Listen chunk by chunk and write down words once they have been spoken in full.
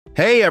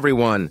Hey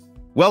everyone!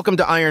 Welcome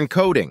to Iron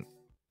Coding.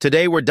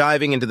 Today we're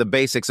diving into the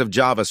basics of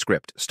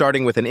JavaScript,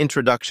 starting with an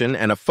introduction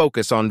and a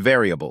focus on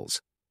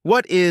variables.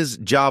 What is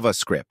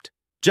JavaScript?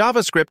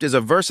 JavaScript is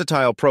a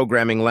versatile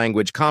programming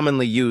language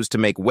commonly used to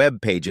make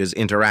web pages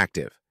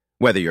interactive.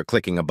 Whether you're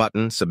clicking a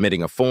button,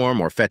 submitting a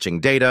form, or fetching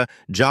data,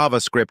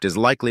 JavaScript is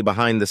likely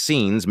behind the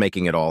scenes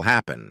making it all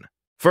happen.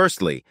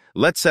 Firstly,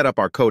 let's set up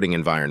our coding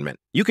environment.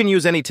 You can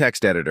use any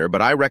text editor,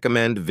 but I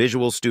recommend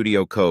Visual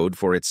Studio Code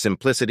for its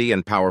simplicity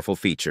and powerful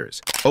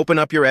features. Open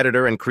up your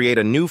editor and create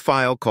a new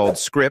file called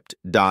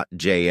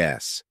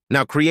script.js.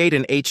 Now create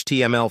an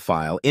HTML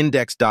file,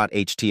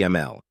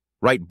 index.html.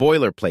 Write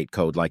boilerplate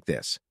code like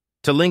this.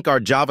 To link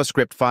our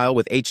JavaScript file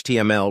with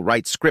HTML,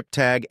 write script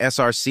tag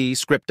src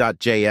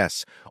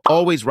script.js.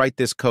 Always write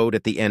this code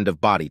at the end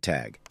of body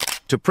tag.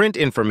 To print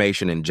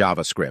information in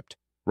JavaScript,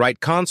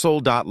 write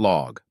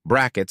console.log,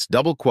 brackets,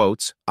 double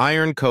quotes,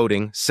 iron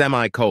coding,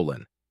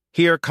 semicolon.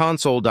 Here,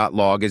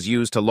 console.log is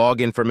used to log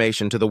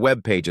information to the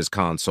web page's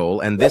console,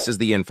 and this is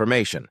the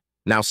information.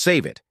 Now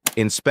save it,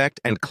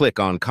 inspect, and click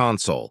on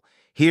console.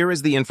 Here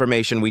is the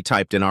information we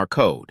typed in our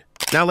code.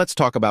 Now let's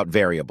talk about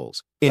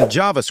variables. In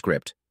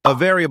JavaScript, a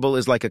variable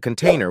is like a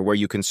container where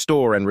you can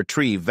store and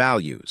retrieve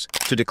values.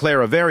 To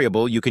declare a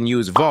variable, you can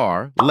use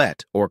var,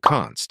 let, or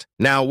const.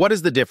 Now, what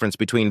is the difference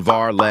between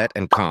var, let,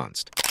 and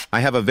const? I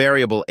have a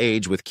variable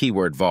age with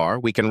keyword var.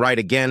 We can write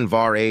again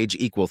var age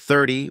equal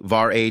 30,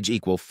 var age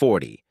equal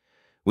 40.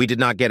 We did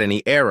not get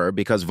any error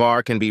because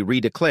var can be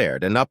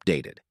redeclared and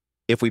updated.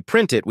 If we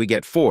print it, we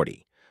get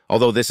 40.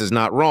 Although this is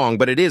not wrong,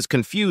 but it is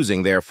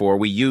confusing, therefore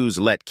we use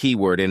let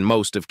keyword in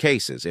most of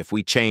cases if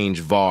we change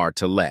var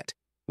to let.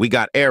 We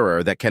got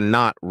error that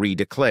cannot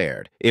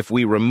redeclared if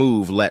we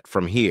remove let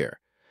from here.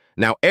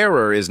 Now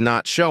error is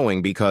not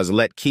showing because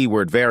let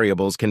keyword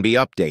variables can be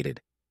updated.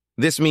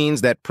 This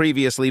means that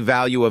previously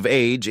value of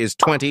age is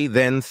 20,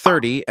 then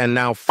 30, and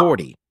now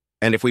 40.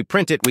 And if we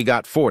print it, we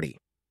got 40.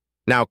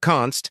 Now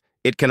const,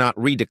 it cannot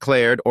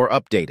redeclared or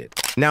updated.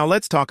 Now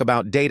let's talk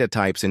about data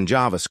types in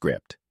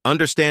JavaScript.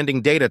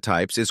 Understanding data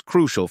types is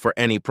crucial for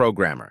any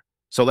programmer.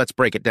 So let's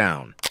break it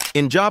down.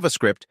 In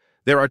JavaScript,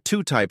 there are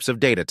two types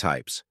of data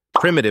types: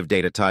 primitive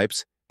data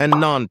types and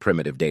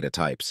non-primitive data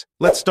types.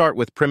 Let's start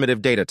with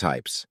primitive data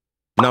types: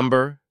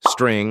 number,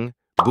 string,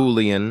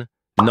 boolean,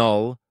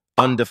 null,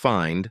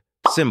 undefined,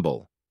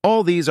 symbol.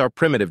 All these are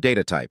primitive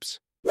data types.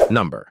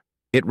 Number,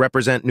 it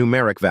represent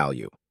numeric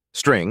value.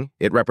 String,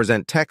 it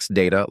represent text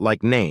data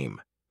like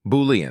name.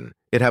 Boolean,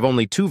 it have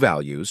only two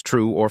values,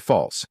 true or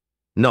false.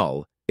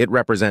 Null, it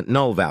represent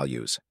null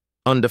values.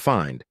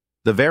 Undefined,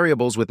 the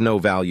variables with no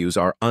values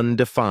are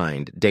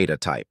undefined data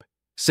type.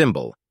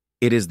 Symbol,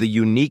 it is the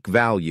unique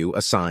value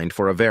assigned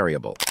for a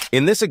variable.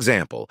 In this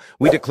example,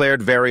 we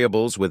declared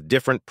variables with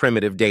different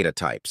primitive data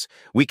types.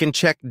 We can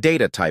check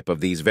data type of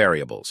these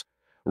variables.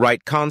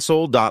 Write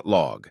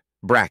console.log,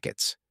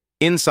 brackets.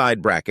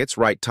 Inside brackets,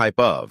 write type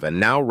of, and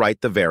now write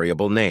the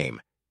variable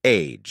name,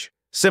 age.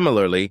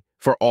 Similarly,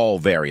 for all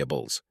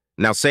variables.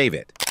 Now save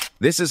it.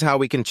 This is how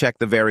we can check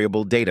the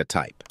variable data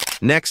type.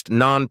 Next,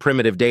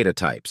 non-primitive data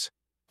types.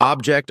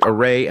 Object,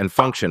 array, and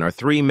function are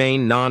three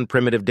main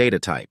non-primitive data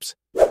types.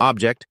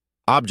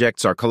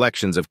 Objects are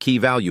collections of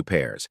key-value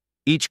pairs.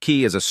 Each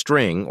key is a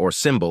string or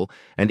symbol,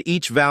 and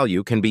each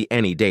value can be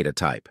any data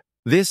type.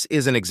 This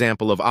is an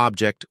example of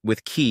object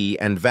with key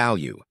and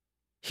value.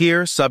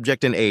 Here,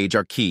 subject and age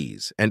are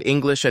keys, and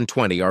English and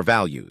 20 are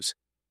values.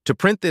 To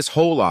print this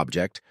whole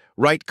object,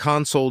 write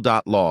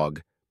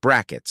console.log,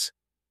 brackets.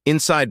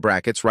 Inside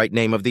brackets, write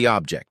name of the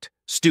object,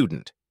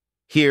 student.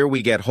 Here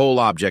we get whole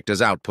object as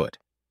output.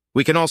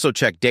 We can also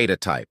check data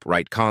type,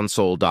 write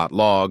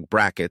console.log,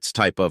 brackets,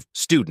 type of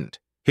student.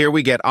 Here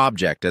we get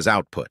object as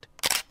output.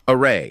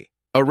 Array.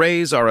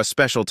 Arrays are a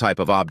special type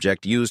of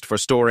object used for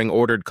storing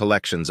ordered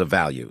collections of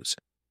values.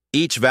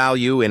 Each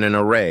value in an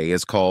array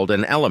is called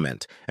an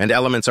element, and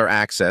elements are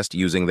accessed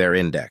using their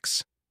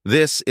index.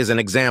 This is an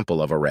example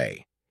of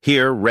array.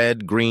 Here,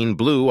 red, green,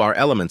 blue are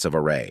elements of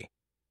array.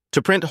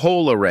 To print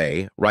whole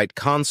array, write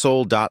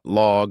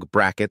console.log,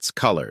 brackets,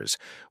 colors.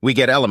 We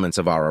get elements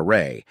of our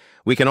array.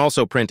 We can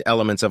also print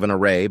elements of an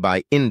array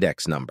by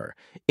index number.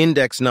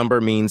 Index number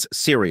means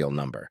serial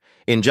number.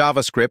 In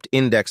JavaScript,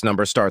 index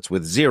number starts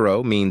with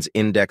 0, means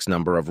index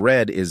number of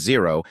red is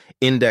 0,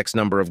 index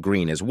number of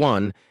green is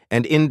 1,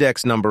 and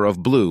index number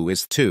of blue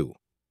is 2.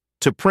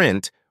 To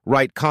print,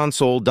 write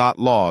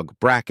console.log,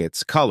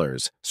 brackets,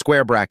 colors,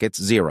 square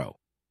brackets, 0.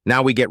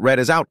 Now we get red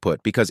as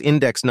output because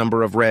index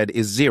number of red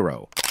is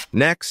 0.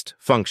 Next,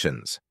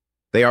 functions.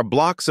 They are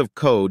blocks of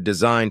code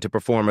designed to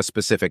perform a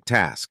specific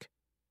task.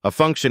 A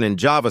function in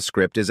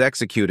JavaScript is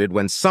executed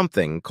when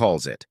something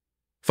calls it.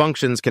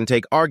 Functions can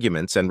take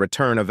arguments and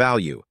return a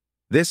value.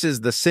 This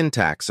is the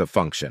syntax of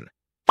function.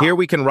 Here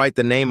we can write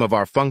the name of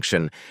our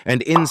function,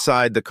 and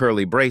inside the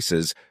curly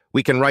braces,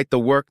 we can write the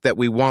work that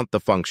we want the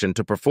function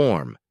to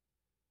perform.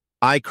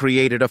 I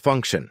created a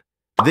function.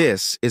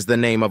 This is the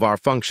name of our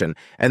function,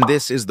 and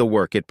this is the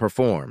work it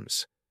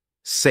performs.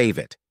 Save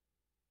it.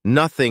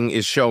 Nothing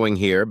is showing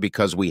here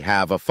because we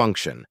have a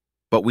function,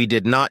 but we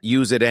did not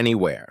use it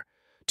anywhere.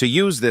 To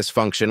use this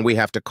function, we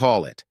have to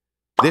call it.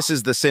 This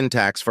is the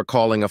syntax for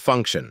calling a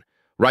function.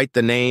 Write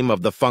the name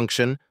of the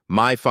function,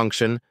 my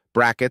function,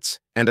 brackets,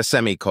 and a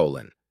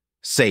semicolon.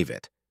 Save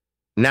it.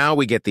 Now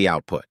we get the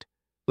output.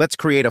 Let's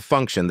create a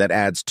function that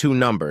adds two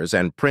numbers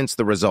and prints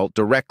the result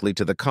directly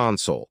to the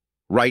console.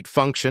 Write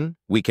function,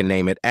 we can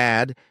name it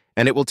add,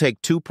 and it will take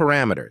two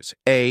parameters,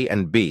 a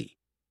and b.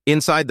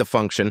 Inside the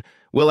function,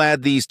 we'll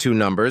add these two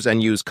numbers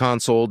and use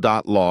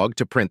console.log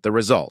to print the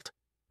result.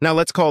 Now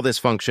let's call this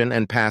function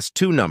and pass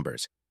two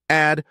numbers.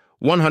 Add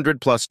 100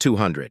 plus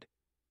 200.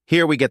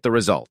 Here we get the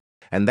result.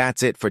 And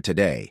that's it for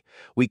today.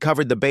 We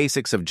covered the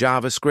basics of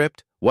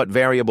JavaScript, what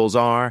variables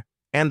are,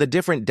 and the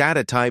different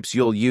data types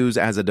you'll use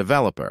as a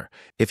developer.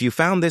 If you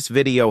found this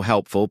video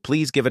helpful,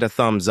 please give it a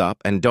thumbs up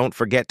and don't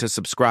forget to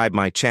subscribe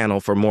my channel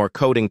for more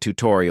coding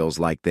tutorials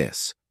like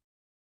this.